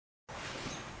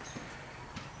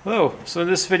Hello, so in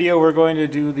this video we're going to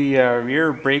do the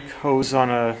rear brake hose on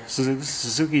a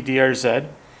Suzuki DRZ.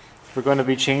 We're going to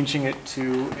be changing it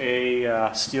to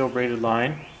a steel braided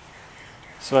line.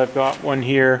 So I've got one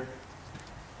here.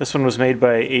 This one was made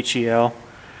by HEL.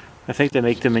 I think they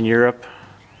make them in Europe.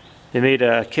 They made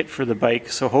a kit for the bike,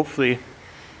 so hopefully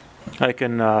I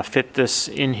can fit this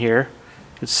in here.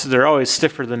 They're always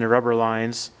stiffer than the rubber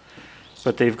lines,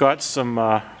 but they've got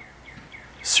some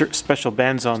special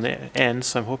bends on the ends,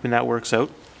 so I'm hoping that works out.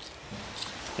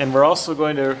 And we're also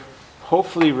going to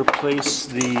hopefully replace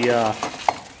the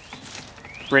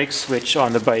brake switch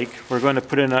on the bike. We're going to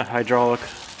put in a hydraulic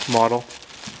model.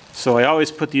 So I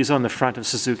always put these on the front of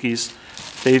Suzuki's.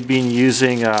 They've been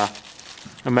using a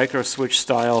micro switch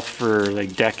style for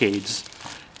like decades,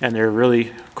 and they're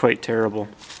really quite terrible.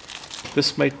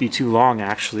 This might be too long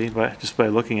actually, but just by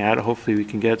looking at it, hopefully we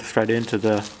can get the thread into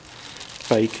the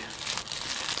bike.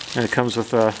 And it comes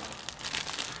with a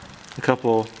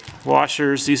couple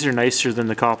washers. These are nicer than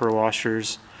the copper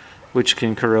washers, which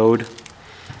can corrode.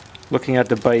 Looking at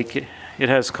the bike, it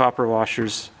has copper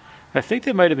washers. I think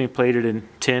they might have been plated in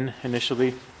tin initially.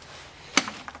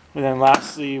 And then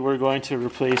lastly, we're going to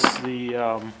replace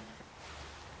the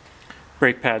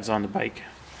brake pads on the bike.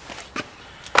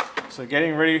 So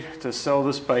getting ready to sell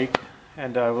this bike,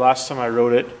 and last time I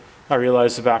rode it, I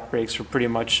realized the back brakes were pretty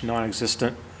much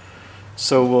non-existent.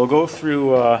 So we'll go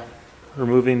through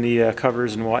removing the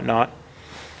covers and whatnot.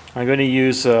 I'm going to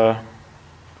use a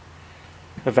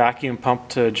vacuum pump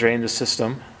to drain the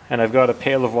system, and I've got a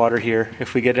pail of water here.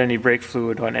 If we get any brake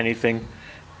fluid on anything,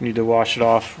 we need to wash it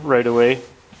off right away.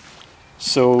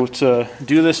 So to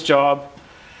do this job,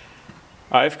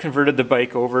 I've converted the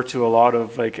bike over to a lot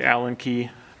of like Allen key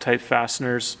type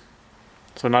fasteners.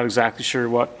 So I'm not exactly sure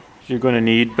what you're going to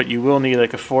need, but you will need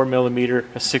like a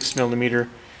 4mm, a 6mm,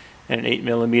 and an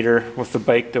 8mm with the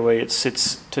bike the way it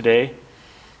sits today.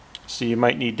 So you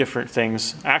might need different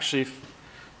things. Actually,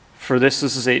 for this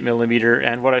is 8mm,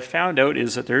 and what I found out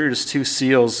is that there is two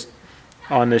seals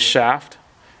on this shaft,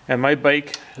 and my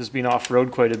bike has been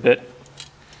off-road quite a bit,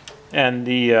 and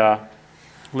the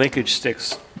linkage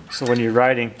sticks. So when you're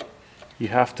riding, you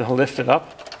have to lift it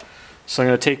up. So I'm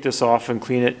going to take this off and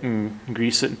clean it and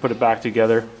grease it and put it back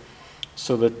together,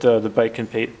 so that the bike can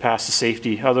pass the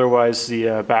safety. Otherwise,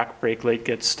 the back brake light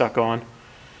gets stuck on,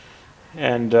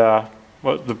 and well,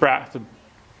 the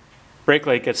brake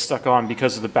light gets stuck on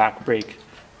because of the back brake.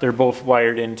 They're both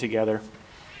wired in together.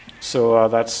 So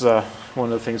that's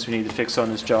one of the things we need to fix on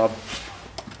this job.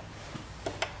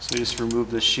 So just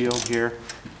remove the shield here.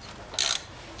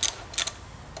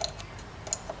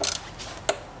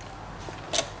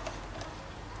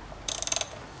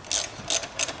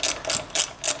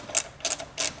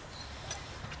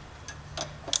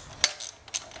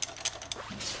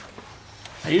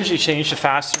 I usually change the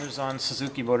fasteners on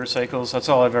Suzuki motorcycles. That's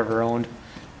all I've ever owned.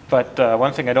 But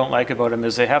one thing I don't like about them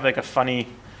is they have like a funny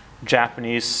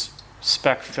Japanese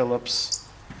spec Phillips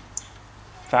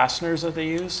fasteners that they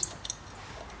use.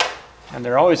 And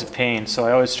they're always a pain, so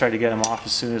I always try to get them off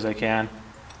as soon as I can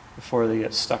before they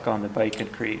get stuck on the bike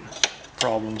and create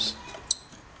problems.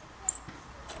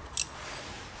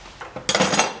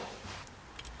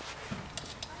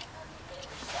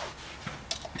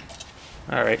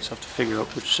 Alright, so I have to figure out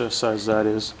which size that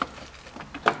is.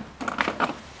 Put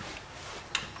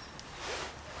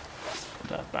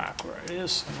that back where it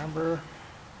is, remember.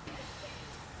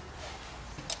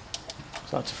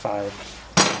 So that's a 5.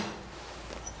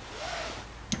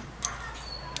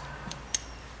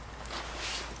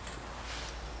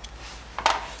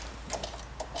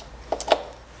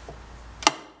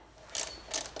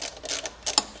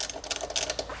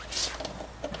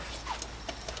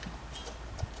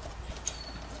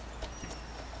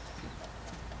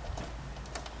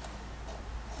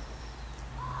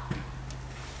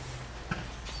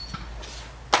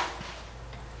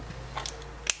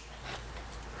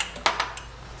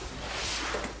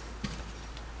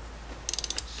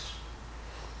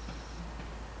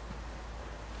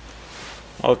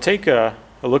 I'll take a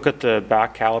look at the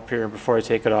back caliper before I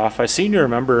take it off. I seem to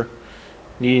remember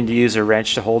needing to use a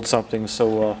wrench to hold something,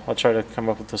 so I'll try to come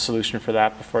up with a solution for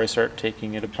that before I start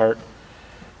taking it apart.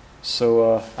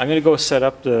 So I'm going to go set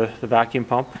up the vacuum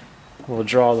pump. We'll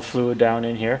draw the fluid down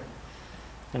in here,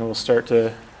 and we'll start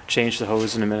to change the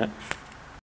hose in a minute.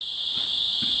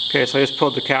 Okay, so I just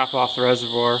pulled the cap off the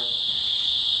reservoir,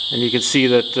 and you can see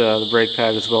that the brake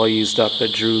pad is well used up.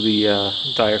 It drew the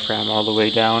diaphragm all the way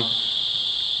down.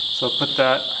 So I'll put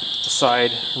that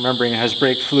aside, remembering it has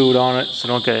brake fluid on it, so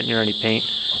don't get it near any paint,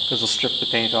 because it'll strip the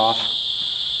paint off.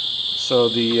 So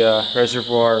the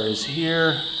reservoir is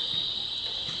here.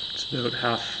 It's about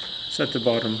It's at the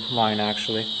bottom line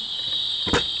actually.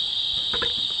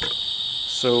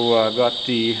 So I've got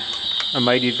a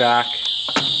Mighty Vac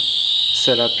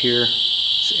set up here.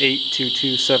 It's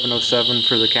 822707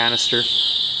 for the canister.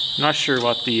 I'm not sure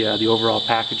what the overall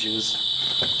package is.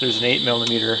 There's an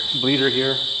 8mm bleeder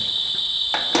here.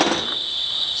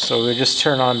 So we just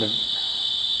turn on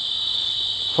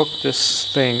hook this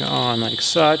thing on like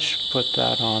such, put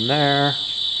that on there.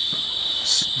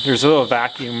 There's a little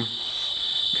vacuum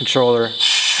controller. You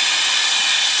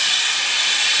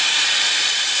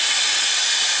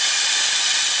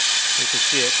can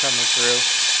see it coming through.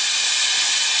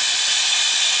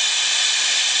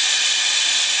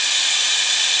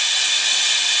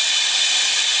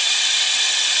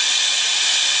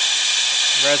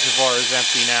 The reservoir is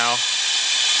empty now.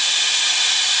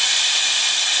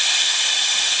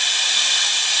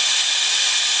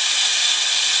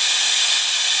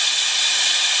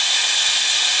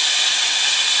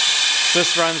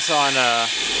 This runs on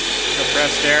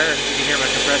compressed air. You can hear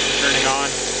my compressor turning on.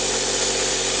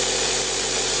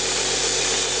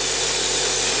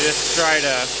 Just try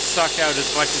to suck out as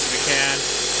much as we can.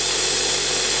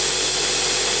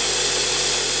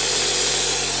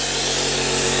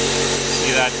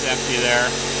 See, that's empty there.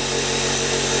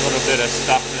 A little bit of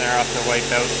stuff in there I have to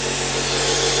wipe out.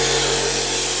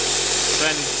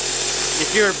 Then,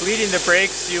 if you were bleeding the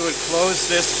brakes, you would close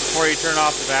this before you turn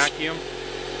off the vacuum.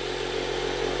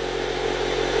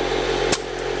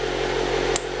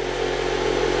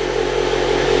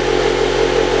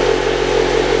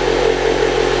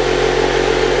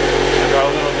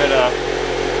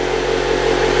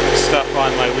 Stuff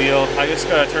on my wheel. I just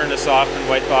gotta turn this off and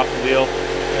wipe off the wheel.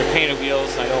 They're painted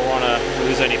wheels, I don't want to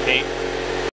lose any paint.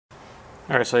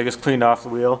 Alright, so I just cleaned off the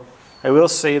wheel. I will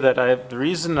say that the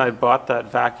reason I bought that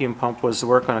vacuum pump was to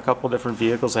work on a couple different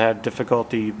vehicles I had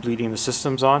difficulty bleeding the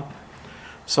systems on.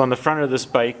 So on the front of this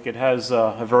bike, it has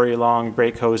a very long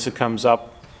brake hose that comes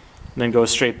up and then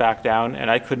goes straight back down,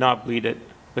 and I could not bleed it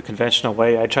the conventional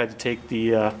way. I tried to take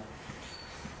the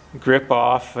grip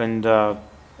off and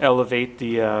elevate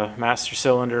the master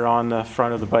cylinder on the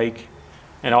front of the bike,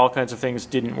 and all kinds of things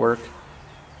didn't work.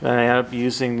 Then I ended up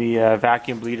using the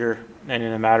vacuum bleeder, and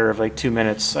in a matter of like 2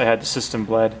 minutes I had the system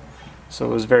bled. So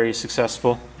it was very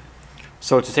successful.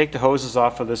 So to take the hoses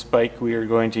off of this bike, we are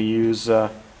going to use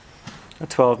a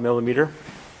 12mm.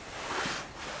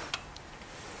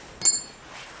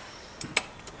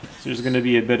 So there's going to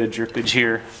be a bit of drippage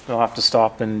here. I'll have to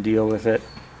stop and deal with it.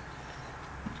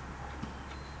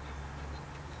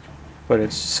 But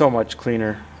it's so much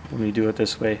cleaner when we do it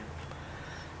this way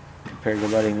compared to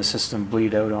letting the system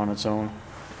bleed out on its own.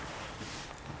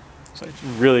 So I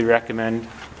really recommend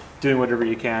doing whatever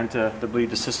you can to bleed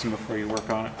the system before you work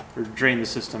on it, or drain the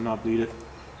system, not bleed it.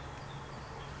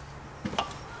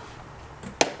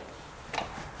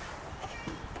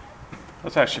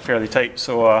 That's actually fairly tight,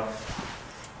 so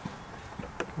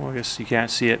well, I guess you can't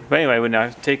see it. But anyway, when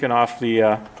I've taken off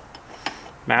the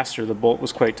master, the bolt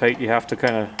was quite tight. You have to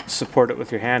kind of support it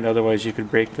with your hand, otherwise you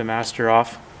could break the master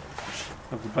off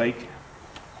of the bike.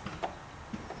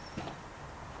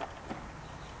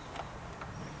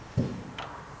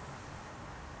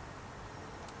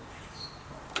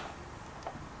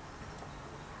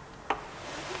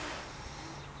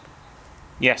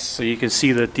 Yes, so you can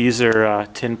see that these are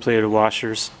tin plated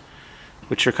washers,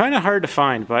 which are kind of hard to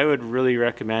find, but I would really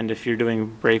recommend, if you're doing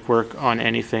brake work on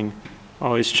anything,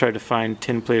 always try to find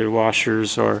tin plated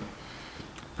washers, or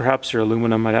perhaps they're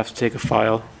aluminum. I'd have to take a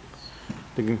file.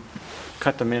 You can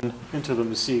cut them into them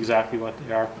to see exactly what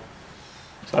they are.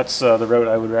 So that's the route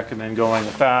I would recommend going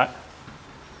with that.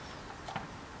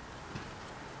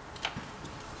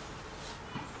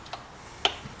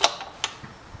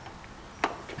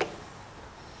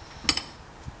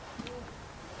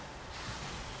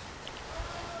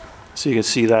 So you can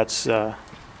see that's the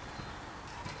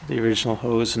original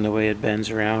hose and the way it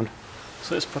bends around.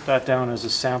 So let's put that down as a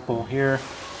sample here.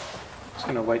 Just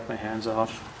going to wipe my hands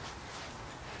off.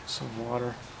 Some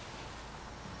water.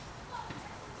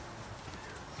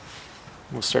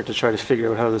 We'll start to try to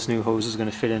figure out how this new hose is going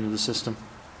to fit into the system.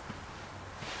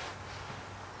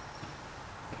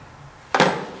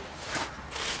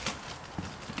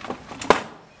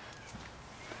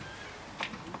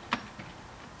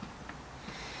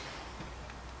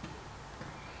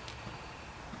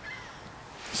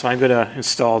 So I'm going to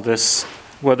install this,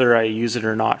 whether I use it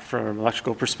or not, from an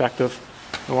electrical perspective.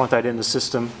 I want that in the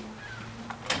system.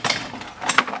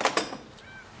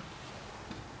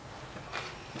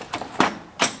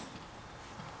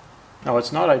 Now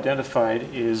what's not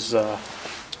identified is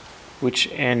which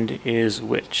end is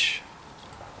which.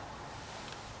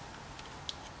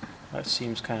 That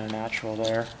seems kind of natural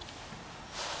there.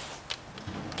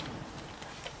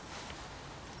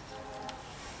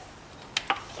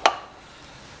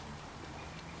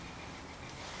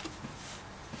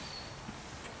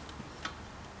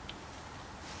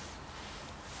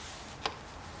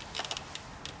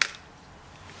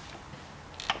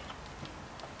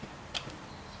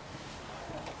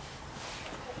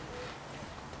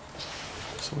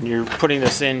 So when you're putting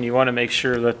this in, you want to make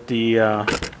sure that the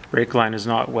brake line is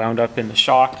not wound up in the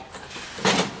shock.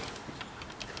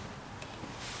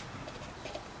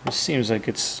 It seems like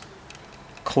it's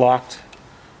clocked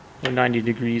 90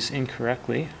 degrees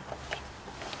incorrectly.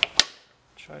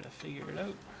 Try to figure it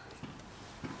out.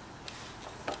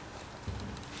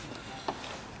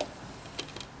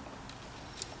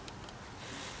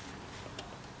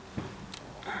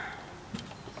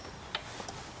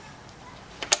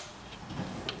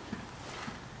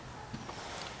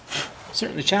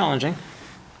 Certainly challenging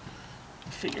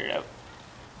to figure it out.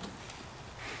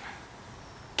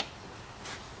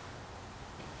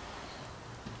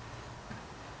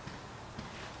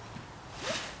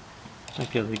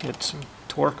 Might be able to get some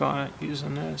torque on it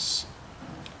using this.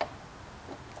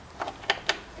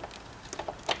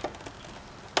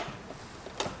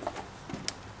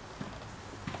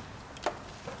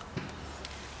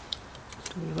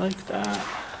 Do we like that?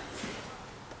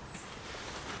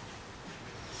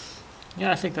 Yeah,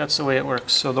 I think that's the way it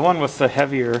works. So the one with the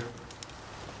heavier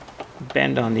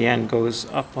bend on the end goes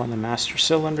up on the master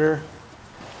cylinder.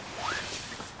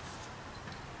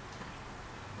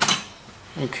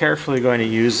 I'm carefully going to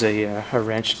use a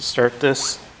wrench to start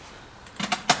this.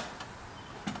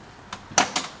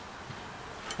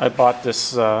 I bought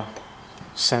this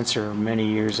sensor many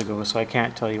years ago, so I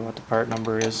can't tell you what the part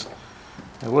number is.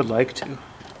 I would like to.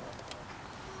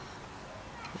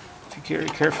 Be very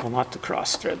careful not to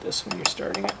cross thread this when you're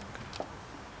starting it.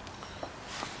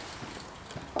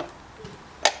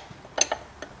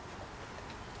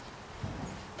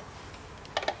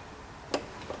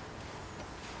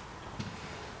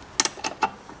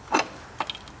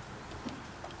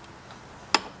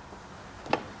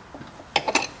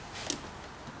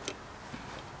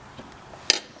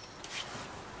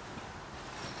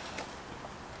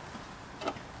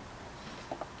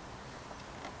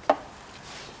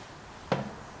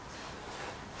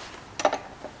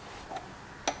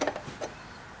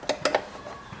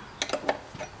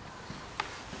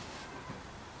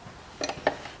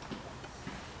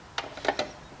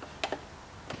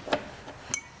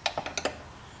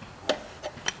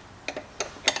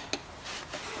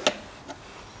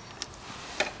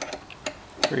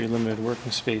 Very limited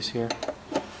working space here.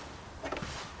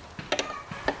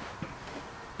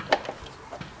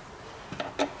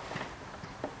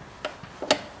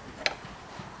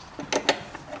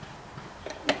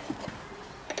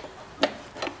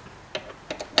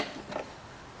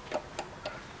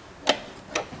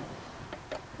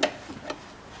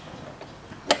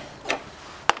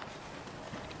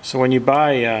 So when you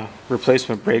buy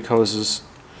replacement brake hoses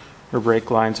or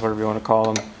brake lines, whatever you want to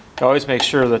call them, always make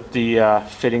sure that the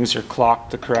fittings are clocked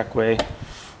the correct way.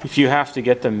 If you have to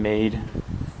get them made,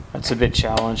 that's a bit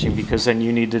challenging because then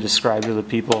you need to describe to the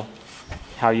people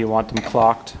how you want them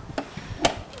clocked.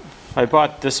 I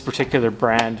bought this particular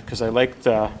brand because I like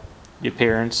the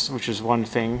appearance, which is one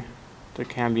thing that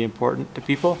can be important to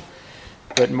people,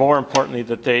 but more importantly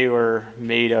that they were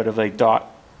made out of like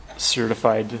DOT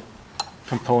certified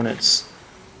components.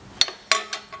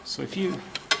 So if you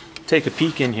take a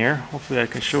peek in here, hopefully I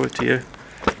can show it to you.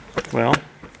 Well,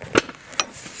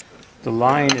 the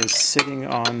line is sitting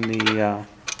on the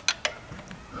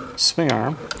swing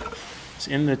arm. It's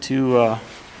in the two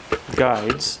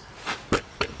guides. I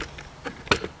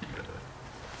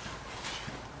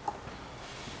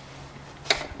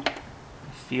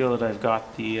feel that I've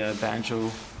got the banjo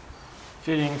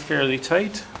fitting fairly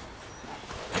tight,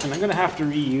 and I'm going to have to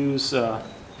reuse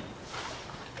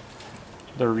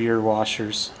the rear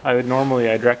washers. I'd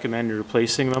recommend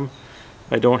replacing them.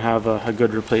 I don't have a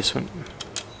good replacement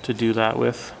to do that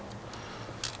with.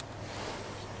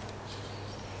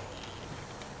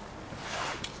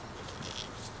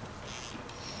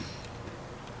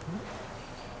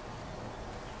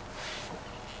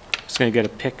 Just gonna get a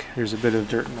pick. There's a bit of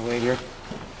dirt in the way here.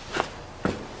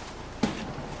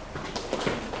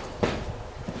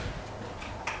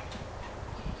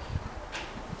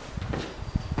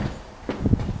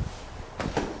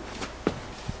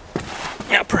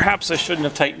 Perhaps I shouldn't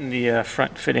have tightened the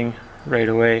front fitting right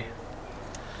away,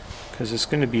 because it's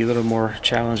going to be a little more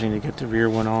challenging to get the rear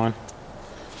one on.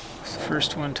 It's the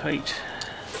first one tight.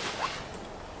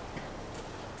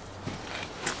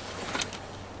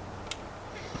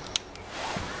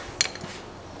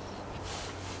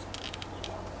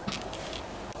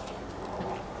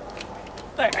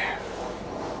 There.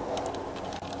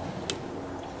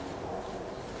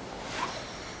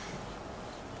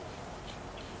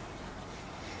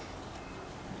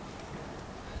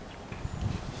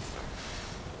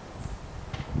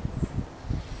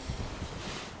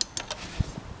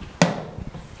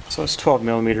 So it's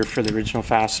 12mm for the original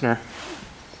fastener.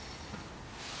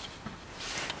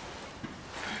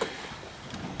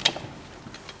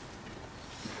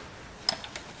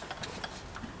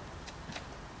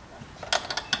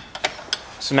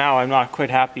 So now I'm not quite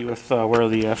happy with where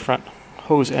the front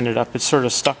hose ended up. It's sort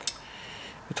of stuck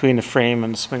between the frame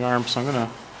and the swing arm, so I'm going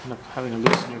to end up having to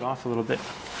loosen it off a little bit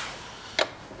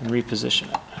and reposition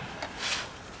it.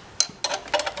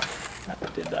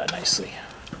 That did that nicely.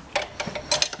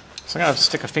 So I'm going to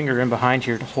stick a finger in behind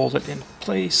here to hold it in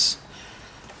place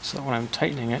so that when I'm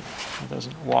tightening it, it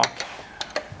doesn't walk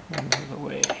out of the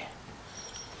way.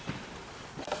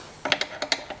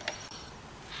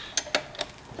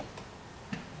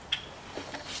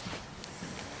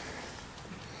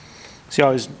 See,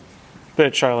 always a bit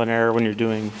of trial and error when you're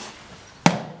doing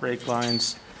brake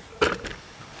lines.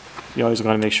 You always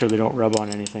want to make sure they don't rub on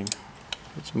anything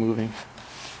that's moving.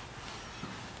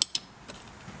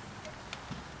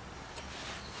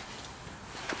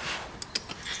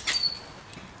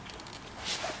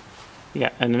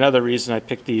 Yeah, and another reason I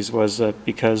picked these was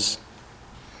because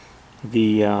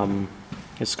the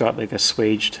it's got like a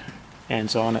swaged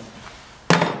ends on it,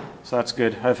 so that's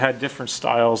good. I've had different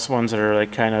styles, ones that are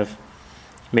like kind of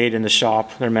made in the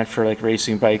shop. They're meant for like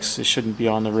racing bikes. They shouldn't be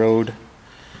on the road.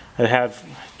 I have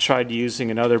tried using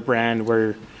another brand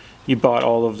where you bought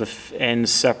all of the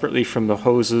ends separately from the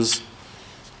hoses,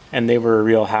 and they were a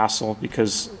real hassle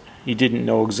because you didn't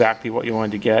know exactly what you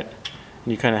wanted to get,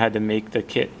 and you kind of had to make the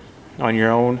kit on your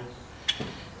own.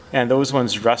 And those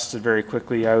ones rusted very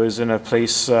quickly. I was in a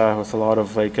place with a lot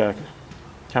of like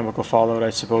chemical fallout, I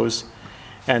suppose,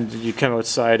 and you come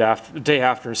outside after the day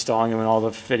after installing them and all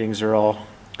the fittings are all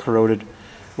corroded.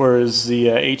 Whereas the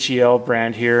HEL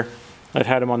brand here, I've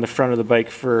had them on the front of the bike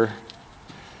for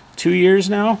 2 years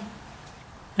now,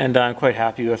 and I'm quite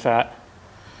happy with that.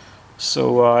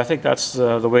 So I think that's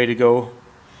the way to go.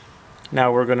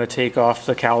 Now we're going to take off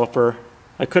the caliper.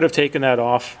 I could have taken that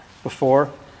off before,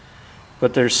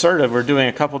 but we're doing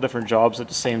a couple different jobs at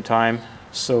the same time,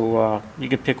 so you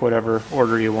can pick whatever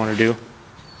order you want to do.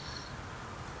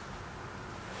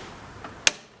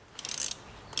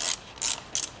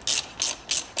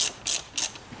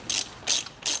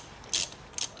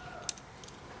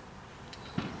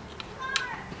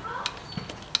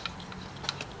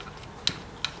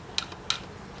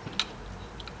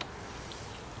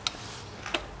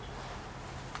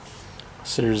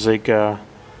 So there's like a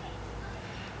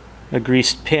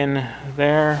greased pin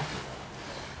there.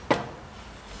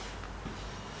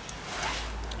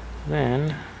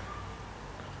 Then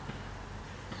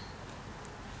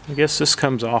I guess this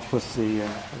comes off with the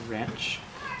wrench.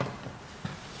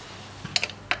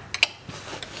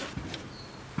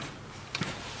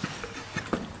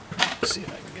 Let's see if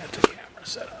I can get the camera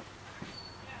set up.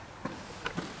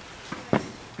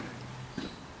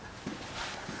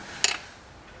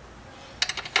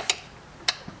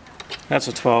 That's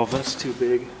a 12, that's too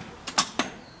big.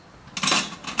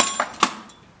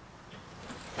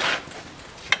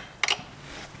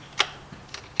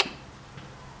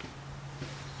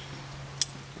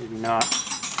 Maybe not.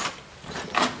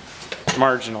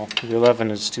 Marginal, the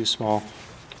 11 is too small.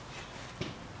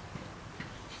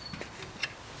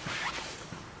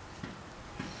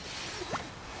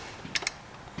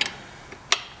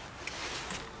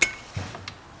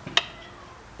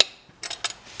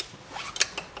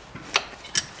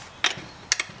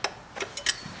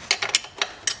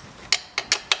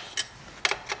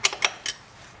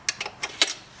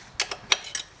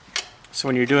 So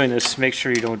when you're doing this, make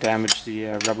sure you don't damage the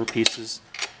rubber pieces.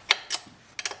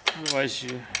 Otherwise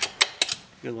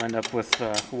you'll end up with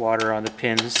water on the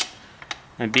pins.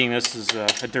 And being this is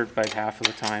a dirt bike half of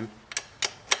the time,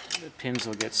 the pins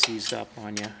will get seized up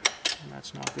on you, and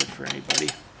that's not good for anybody.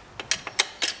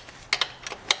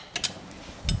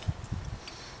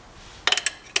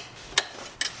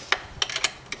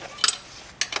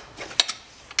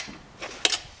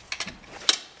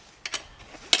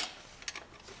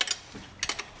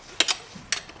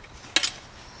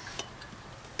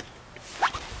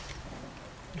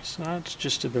 So that's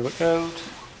just about out.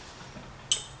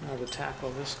 Now to tackle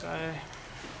this guy.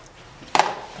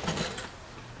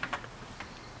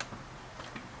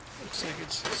 Looks like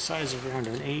it's the size of around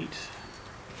an 8.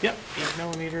 Yep,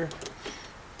 8mm.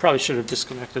 Probably should have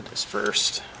disconnected this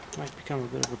first. Might become a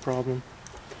bit of a problem.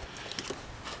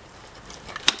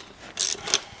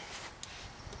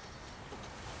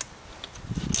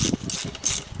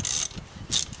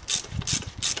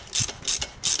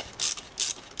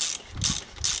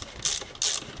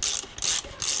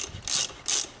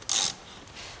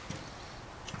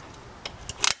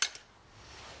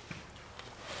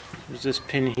 There's this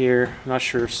pin here. I'm not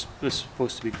sure if this is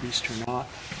supposed to be greased or not.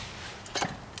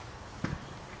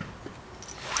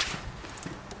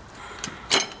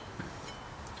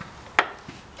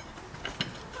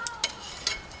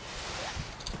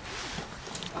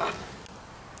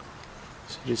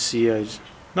 So you can see it's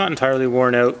not entirely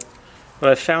worn out, but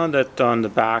I found that on the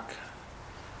back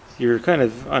you're kind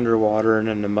of underwater and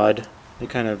in the mud. They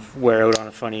kind of wear out on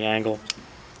a funny angle,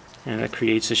 and it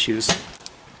creates issues.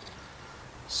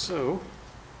 So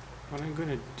what I'm going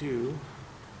to do,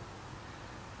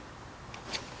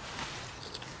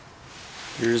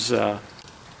 there's a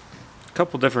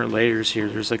couple different layers here.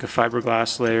 There's like a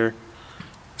fiberglass layer,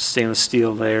 stainless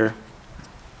steel layer.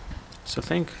 So I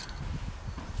think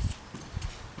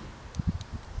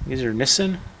these are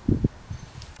Nissan,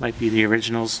 might be the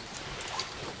originals.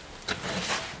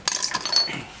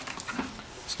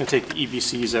 Just going to take the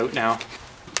EBCs out now.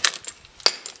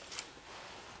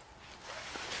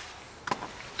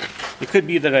 It could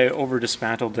be that I over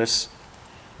dismantled this.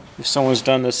 If someone's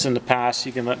done this in the past,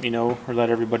 you can let me know, or let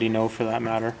everybody know for that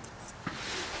matter.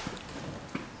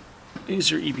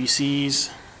 These are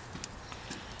EBCs.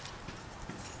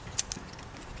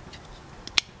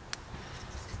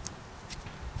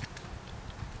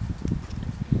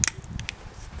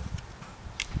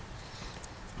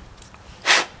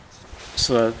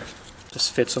 So that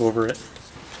just fits over it.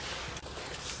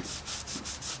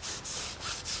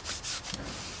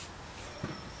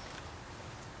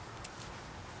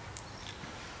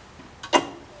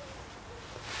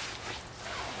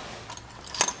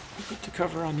 Put the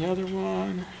cover on the other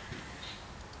one.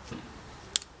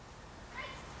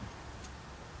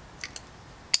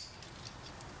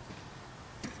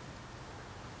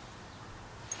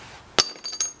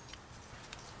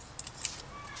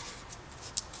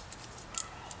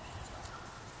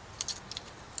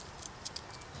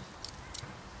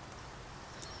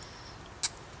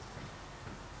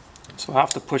 So I'll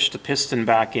have to push the piston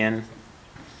back in,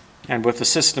 and with the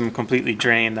system completely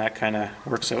drained, that kind of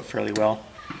works out fairly well.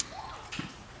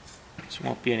 There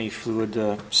won't be any fluid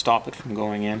to stop it from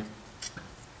going in.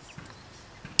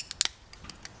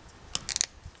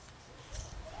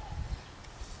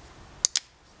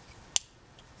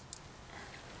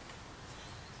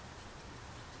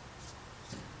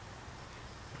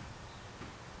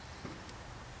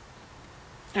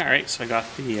 Alright, so I got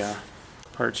the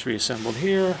parts reassembled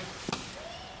here.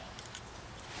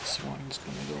 This one's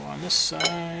going to go on this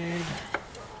side.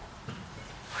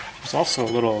 There's also a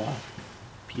little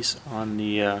piece on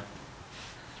the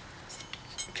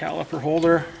caliper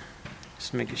holder,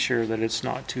 just making sure that it's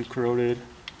not too corroded.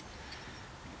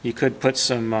 You could put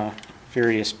some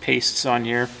various pastes on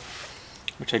here,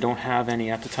 which I don't have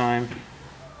any at the time,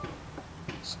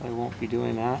 so I won't be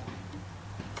doing that.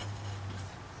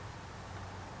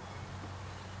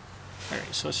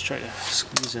 Alright, so let's try to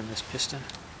squeeze in this piston.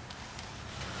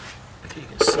 You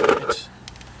can see it.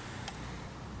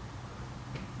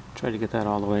 Try to get that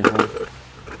all the way home.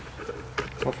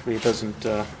 Hopefully it doesn't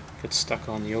get stuck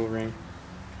on the O-ring.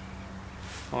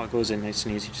 Oh, it goes in nice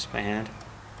and easy just by hand.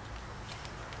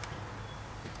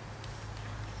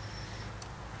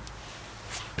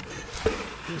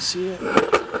 You see it?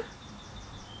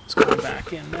 It's going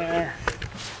back in there.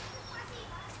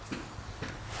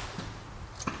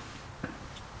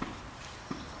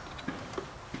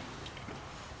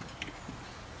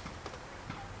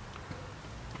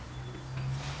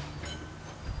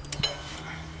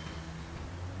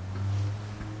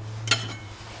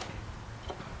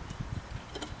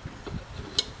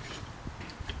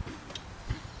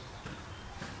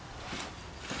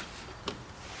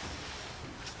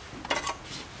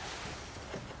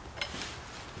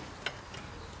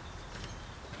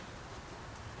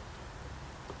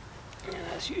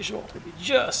 As usual, there'll be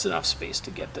just enough space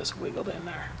to get this wiggled in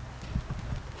there.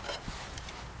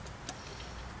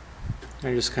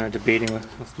 I'm just kind of debating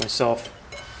with myself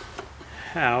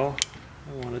how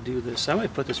I want to do this. I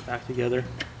might put this back together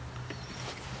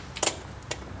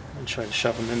and try to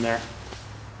shove them in there.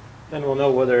 Then we'll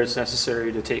know whether it's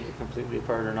necessary to take it completely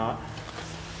apart or not.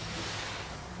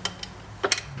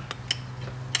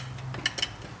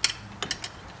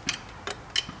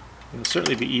 It'll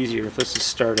certainly be easier if this is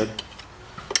started,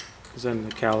 because then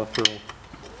the caliper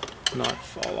will not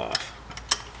fall off.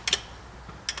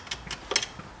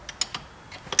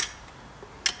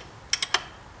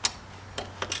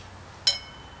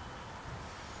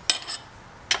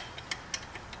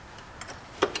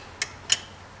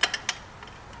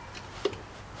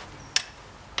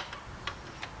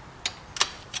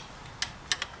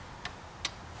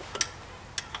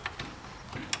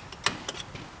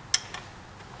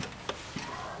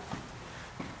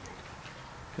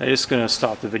 I'm just going to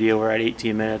stop the video. We're at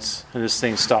 18 minutes and this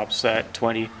thing stops at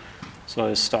 20. So I'll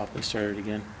just stop and start it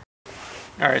again.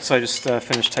 Alright, so I just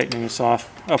finished tightening this up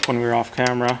when we were off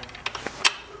camera.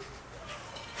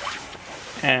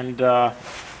 And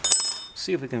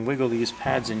see if we can wiggle these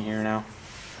pads in here now.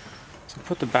 So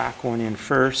put the back one in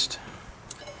first.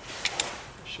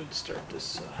 I should start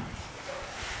this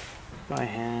by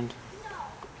hand.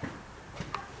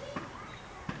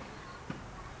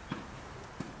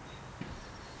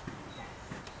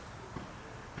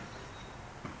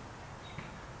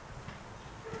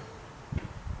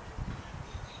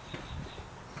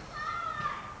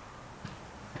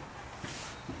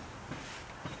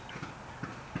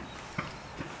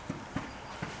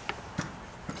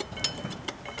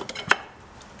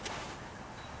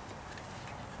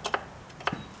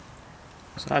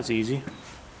 So that's easy.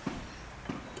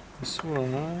 This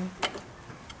one.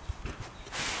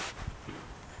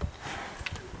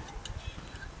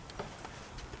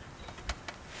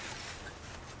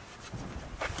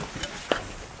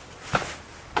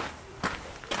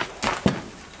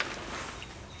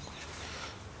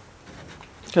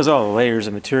 Because all the layers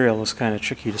of material, it's kind of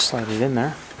tricky to slide it in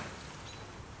there.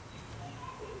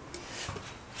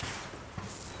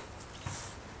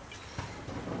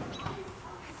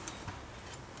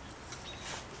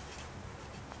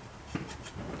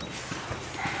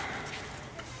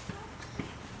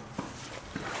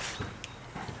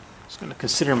 Going to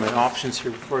consider my options here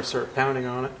before I start pounding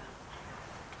on it.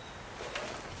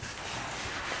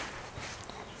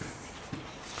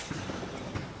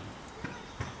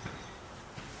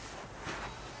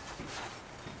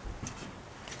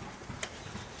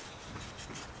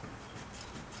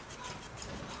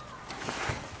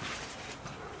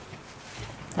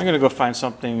 I'm going to go find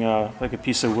something like a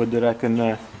piece of wood that I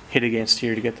can hit against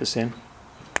here to get this in.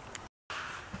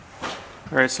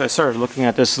 Alright, so I started looking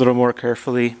at this a little more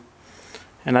carefully.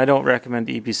 And I don't recommend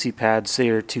the EPC pads, they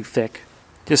are too thick.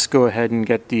 Just go ahead and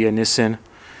get the Nissin.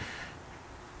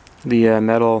 The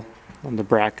metal on the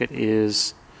bracket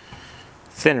is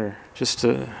thinner, just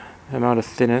the amount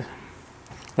of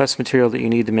less material that you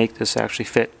need to make this actually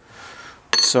fit.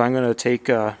 So I'm going to take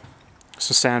some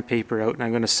sandpaper out and I'm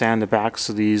going to sand the backs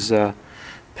of these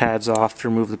pads off to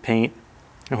remove the paint.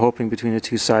 I'm hoping between the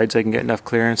two sides I can get enough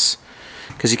clearance,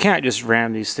 because you can't just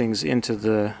ram these things into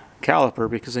the caliper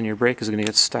because then your brake is going to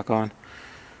get stuck on.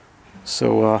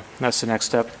 So that's the next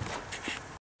step.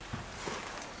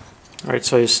 Alright,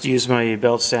 so I just used my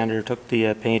belt sander, took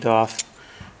the paint off.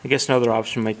 I guess another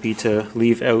option might be to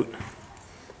leave out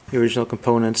the original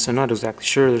components. I'm not exactly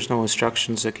sure, there's no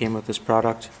instructions that came with this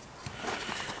product.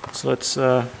 So let's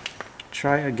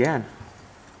try again.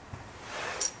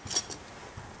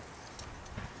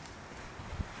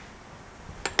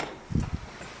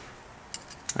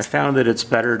 I found that it's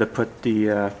better to put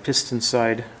the piston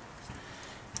side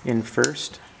in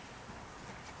first.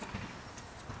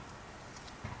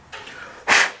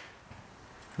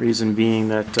 Reason being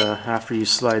that after you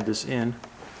slide this in,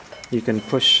 you can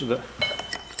push the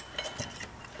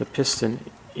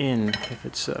piston in if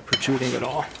it's protruding at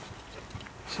all.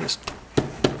 So just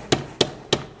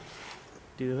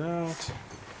do that.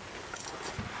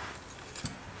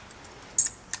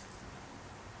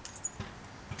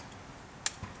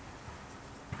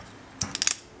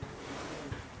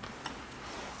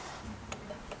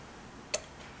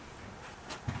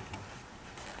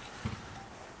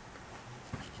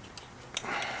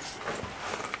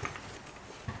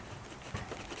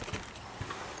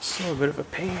 Still a bit of a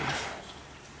pain.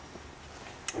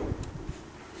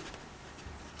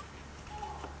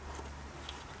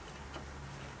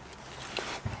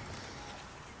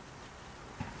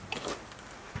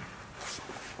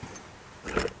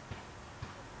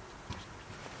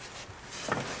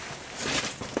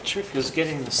 The trick is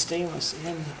getting the stainless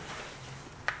in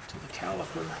to the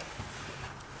caliper.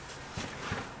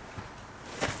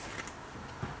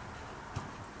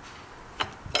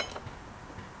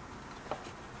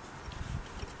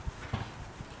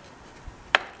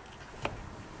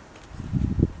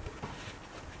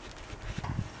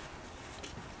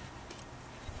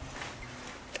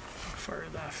 How far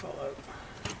did that fall out?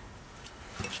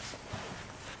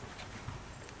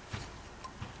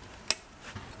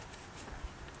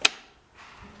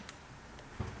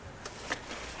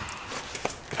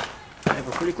 Yeah,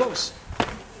 we're pretty close.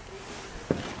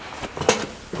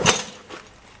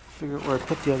 Figure out where I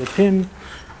put the other pin.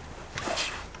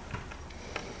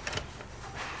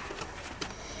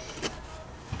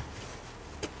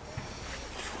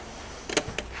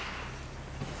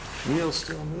 Wheel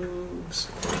still moves.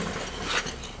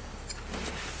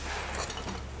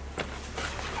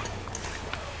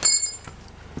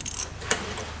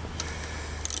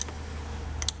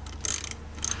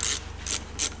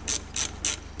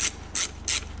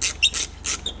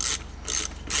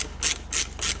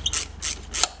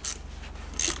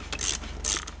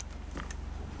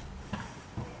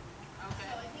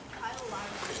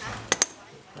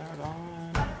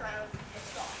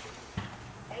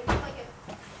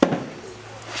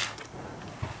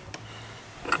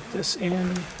 this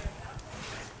in.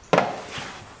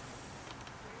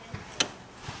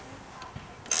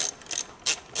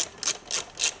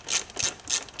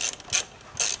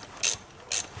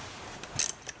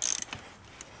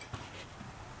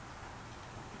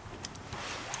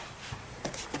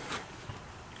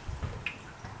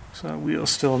 So that wheel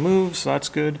still moves, so that's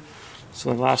good.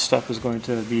 So the last step is going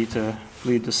to be to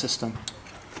bleed the system.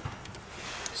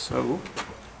 So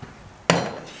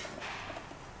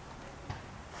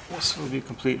this will be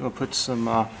complete. We'll put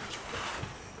some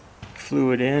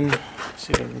fluid in.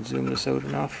 See if I can zoom this out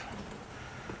enough.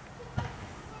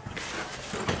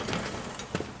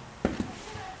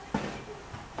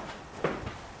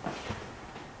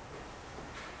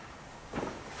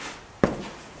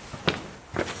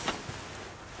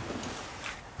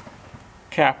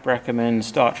 CAP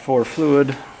recommends DOT4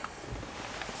 fluid.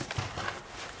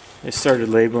 They started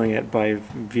labeling it by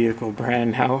vehicle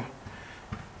brand now,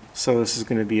 so this is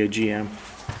going to be a GM.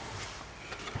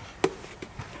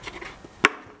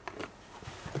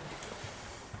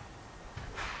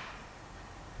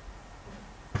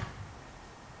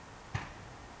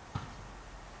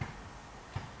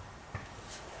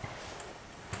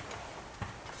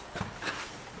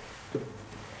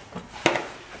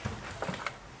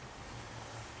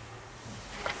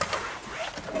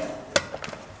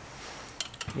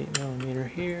 Millimeter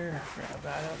here, grab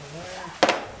that out of there.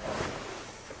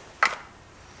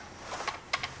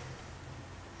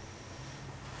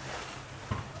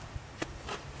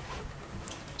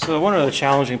 So one of the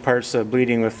challenging parts of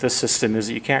bleeding with this system is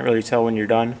that you can't really tell when you're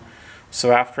done.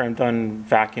 So after I'm done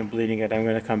vacuum bleeding it, I'm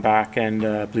going to come back and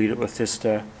bleed it with just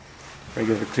a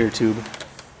regular clear tube.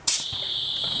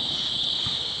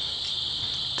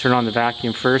 Turn on the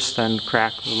vacuum first, then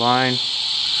crack the line.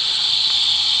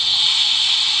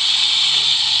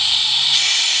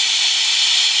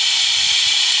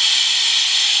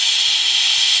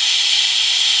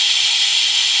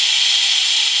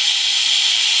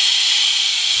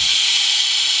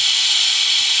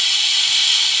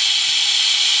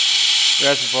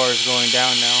 Reservoir is going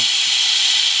down now.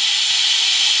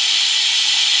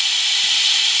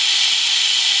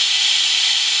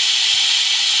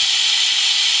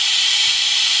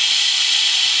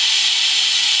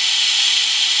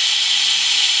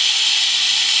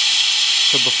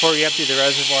 So before you empty the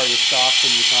reservoir, you stop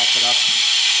and you top it up.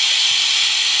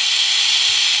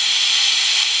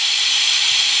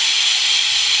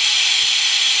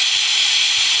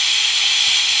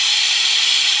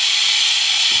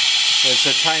 It's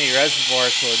a tiny reservoir,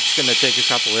 so it's going to take a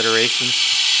couple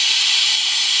iterations.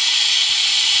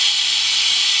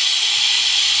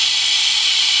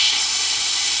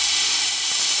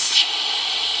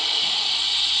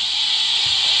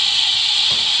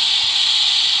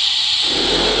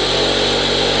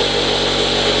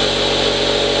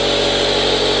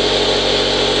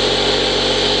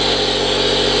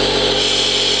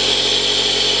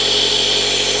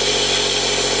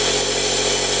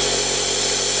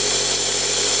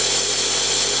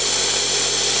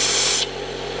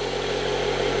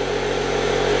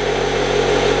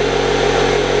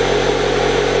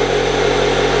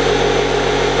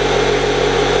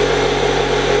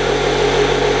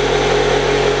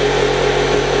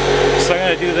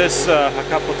 Do this a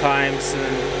couple times,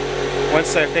 and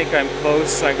once I think I'm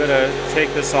close, I'm going to take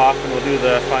this off and we'll do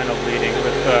the final bleeding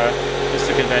with just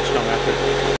a conventional method.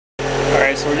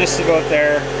 Alright, so we're just about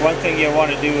there. One thing you'll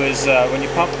want to do is when you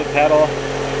pump the pedal,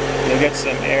 you'll get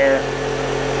some air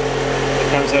that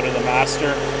comes out of the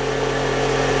master.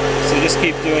 So just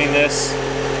keep doing this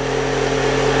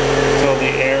until the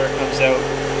air comes out.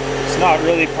 It's not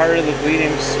really part of the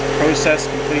bleeding process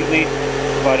completely,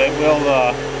 but it will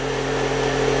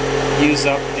use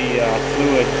up the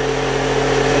fluid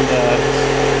in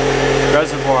the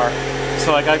reservoir.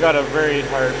 So like I got a very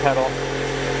hard pedal,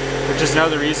 which is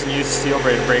another reason to use steel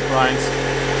braided brake lines.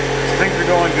 So things are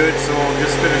going good, so we'll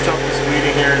just finish up this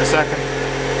bleeding here in a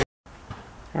second.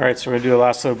 Alright, so we're going to do the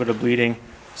last little bit of bleeding.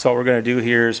 So what we're going to do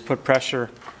here is put pressure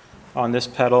on this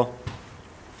pedal,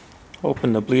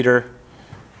 open the bleeder,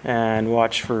 and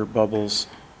watch for bubbles.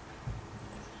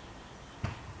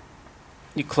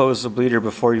 You close the bleeder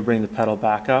before you bring the pedal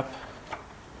back up.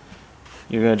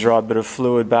 You're going to draw a bit of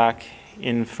fluid back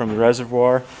in from the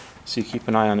reservoir, so you keep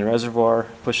an eye on the reservoir,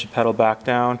 push the pedal back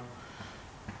down,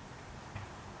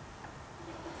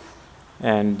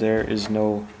 and there is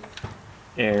no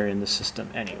air in the system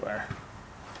anywhere.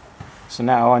 So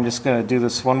now I'm just going to do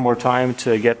this one more time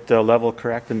to get the level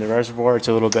correct in the reservoir. It's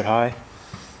a little bit high,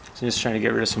 so I'm just trying to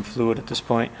get rid of some fluid at this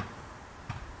point.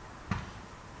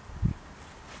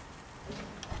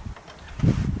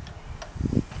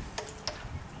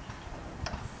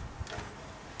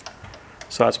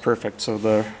 So that's perfect. So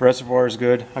the reservoir is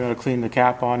good. I'm going to clean the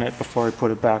cap on it before I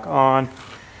put it back on.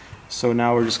 So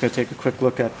now we're just going to take a quick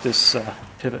look at this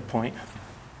pivot point.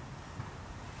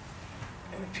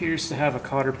 It appears to have a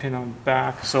cotter pin on the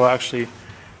back. So actually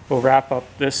we'll wrap up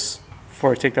this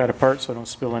before I take that apart so I don't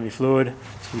spill any fluid.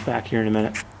 So we'll be back here in a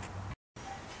minute.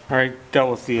 Alright,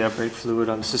 dealt with the brake fluid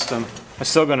on the system. I'm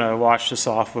still going to wash this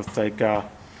off with like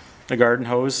the garden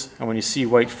hose. And when you see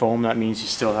white foam, that means you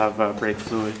still have brake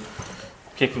fluid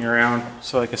kicking around.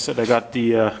 So like I said, I got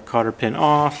the cotter pin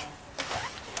off.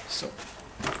 So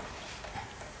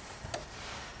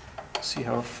see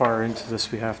how far into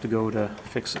this we have to go to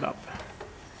fix it up.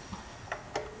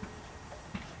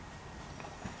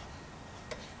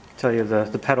 Tell you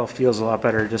the pedal feels a lot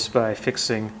better just by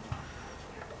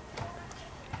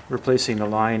replacing the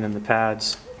line and the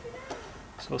pads.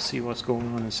 So we'll see what's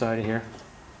going on inside of here.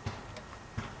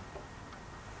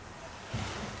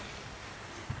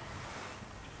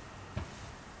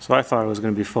 So I thought it was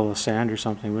going to be full of sand or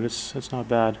something, but it's not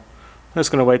bad. I'm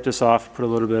just going to wipe this off, put a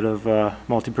little bit of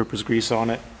multi-purpose grease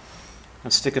on it,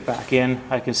 and stick it back in.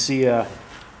 I can see a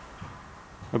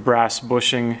brass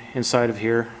bushing inside of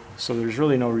here, so there's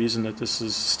really no reason that this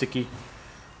is sticky.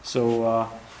 So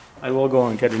I will go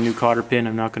and get a new cotter pin.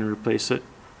 I'm not going to replace it,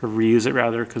 or reuse it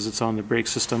rather, because it's on the brake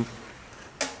system.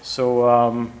 So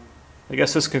I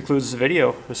guess this concludes the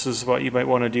video. This is what you might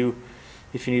want to do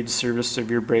if you need the service of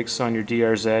your brakes on your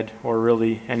DRZ or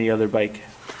really any other bike.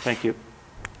 Thank you.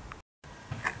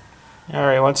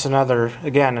 Alright, another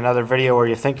video where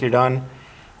you think you're done,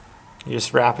 you're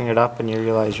just wrapping it up and you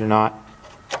realize you're not.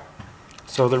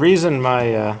 So the reason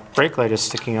my brake light is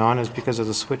sticking on is because of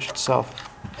the switch itself.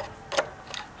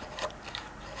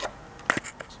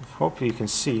 So hopefully you can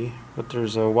see, but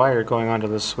there's a wire going onto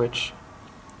the switch.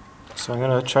 So I'm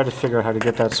going to try to figure out how to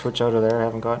get that switch out of there. I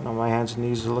haven't gotten on my hands and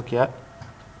knees to look yet.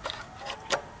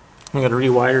 I'm going to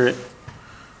rewire it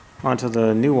onto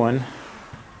the new one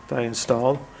that I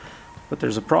installed, but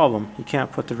there's a problem. You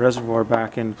can't put the reservoir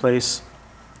back in place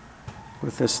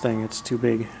with this thing. It's too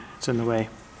big. It's in the way.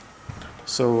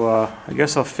 So I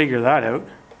guess I'll figure that out,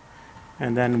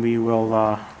 and then we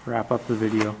will wrap up the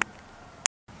video.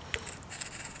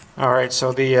 Alright,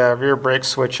 so the rear brake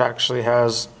switch actually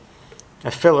has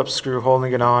a Phillips screw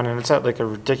holding it on, and it's at like a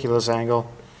ridiculous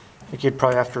angle. I think you'd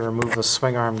probably have to remove the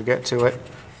swing arm to get to it.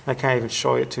 I can't even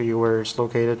show it to you where it's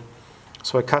located.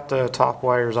 So I cut the top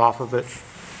wires off of it,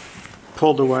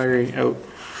 pulled the wiring out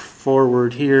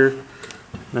forward here,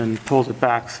 then pulled it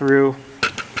back through.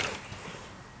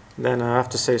 Then I have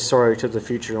to say sorry to the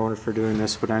future owner for doing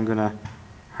this, but I'm going to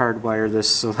hardwire this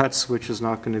so that switch is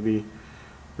not going to be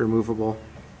removable.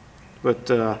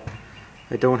 But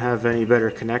I don't have any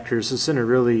better connectors. It's in a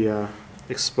really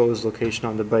exposed location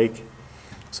on the bike.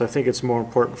 So I think it's more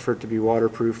important for it to be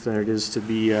waterproof than it is to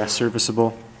be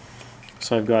serviceable.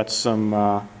 So I've got some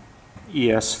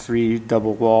ES3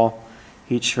 double wall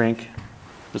heat shrink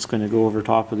that's going to go over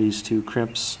top of these two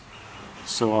crimps.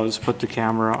 So I'll just put the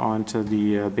camera onto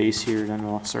the base here, then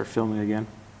I'll start filming again.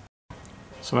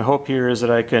 So my hope here is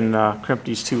that I can crimp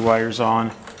these two wires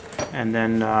on and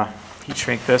then heat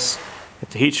shrink this.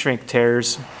 If the heat shrink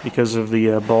tears because of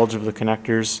the bulge of the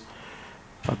connectors,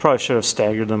 I probably should have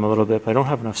staggered them a little bit, but I don't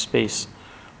have enough space.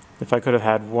 If I could have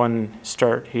had one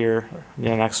start here, and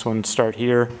the next one start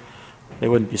here, they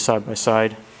wouldn't be side by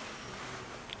side.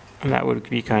 And that would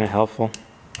be kind of helpful.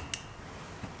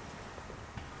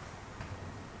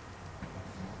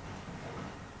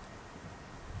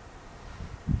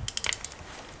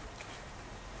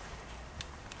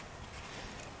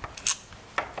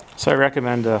 So I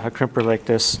recommend a crimper like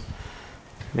this.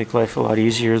 Make life a lot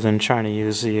easier than trying to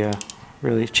use the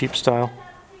really cheap style.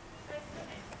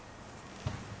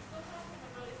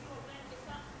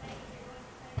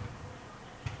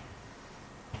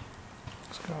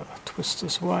 Just gotta twist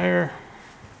this wire.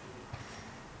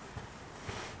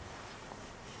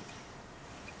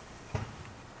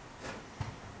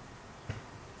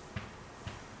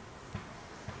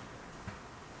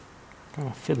 Kind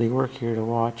of fiddly work here to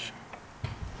watch.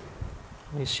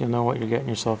 At least you'll know what you're getting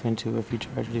yourself into if you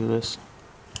try to do this.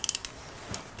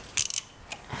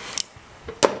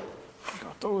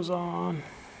 Got those on.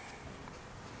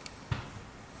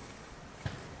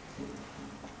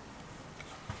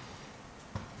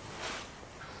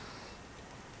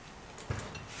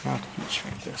 Now to heat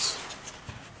shrink this.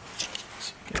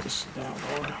 Let's get this down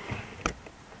lower.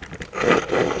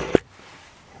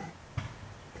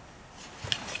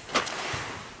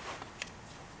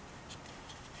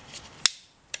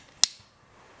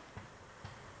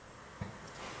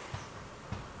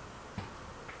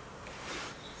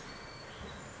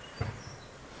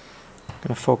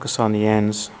 gonna focus on the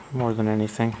ends more than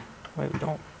anything. That way we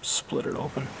don't split it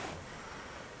open. You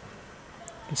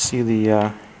can see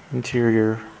the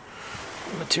interior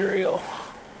material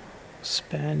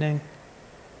expanding.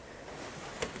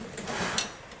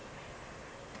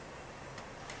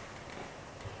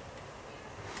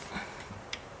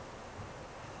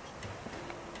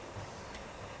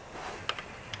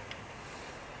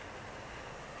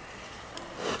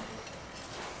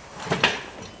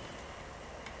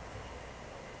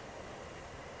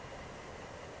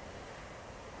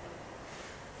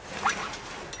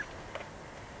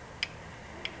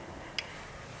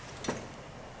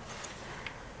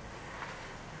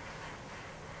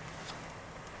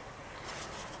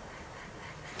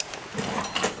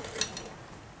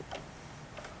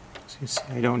 You see,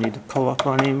 I don't need to pull up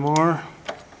on anymore.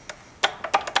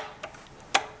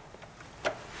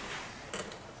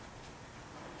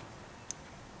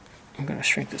 I'm going to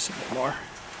shrink this a bit more.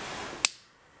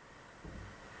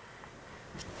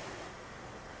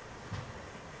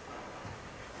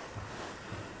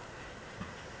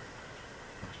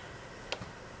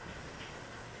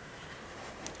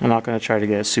 I'm not going to try to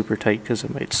get it super tight because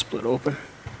it might split open.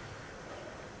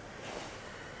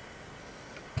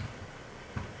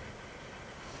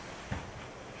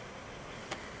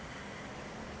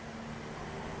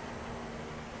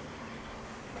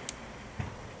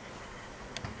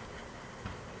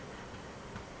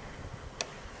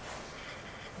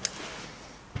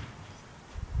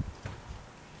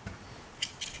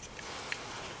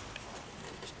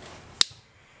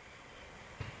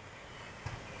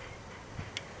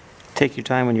 Take your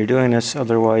time when you're doing this,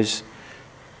 otherwise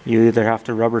you either have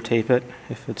to rubber tape it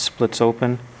if it splits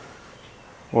open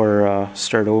or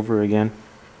start over again.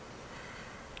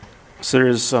 So there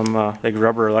is some like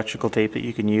rubber electrical tape that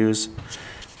you can use.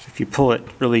 If you pull it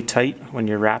really tight when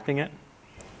you're wrapping it,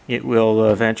 it will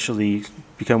eventually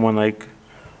become one like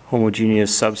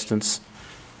homogeneous substance.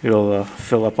 It'll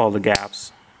fill up all the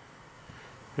gaps.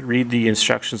 But read the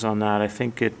instructions on that. I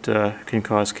think it can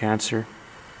cause cancer.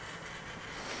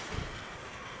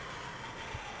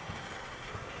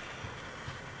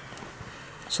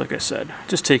 So like I said,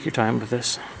 just take your time with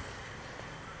this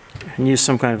and use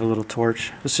some kind of a little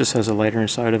torch. This just has a lighter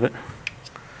inside of it.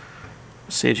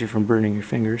 Saves you from burning your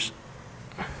fingers.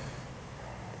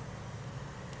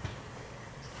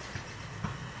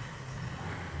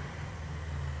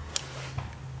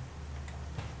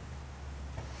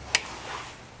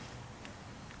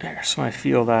 There, so when I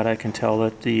feel that, I can tell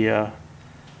that the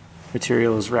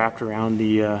material is wrapped around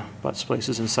the butt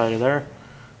splices inside of there.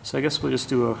 So I guess we'll just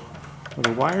do a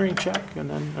little wiring check and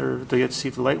then, or to get to see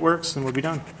if the light works, and we'll be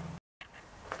done.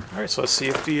 Alright, so let's see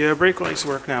if the brake lights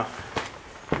work now.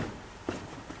 I'll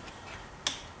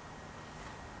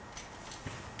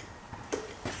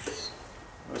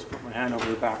just put my hand over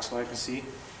the back so I can see.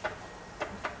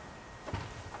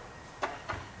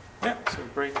 Yeah, so the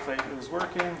brake light is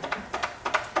working.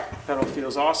 Pedal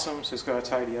feels awesome, so just got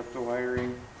to tidy up the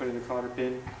wiring, put in the cotter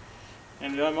pin,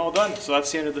 and I'm all done. So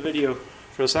that's the end of the video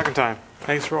for the second time.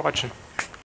 Thanks for watching.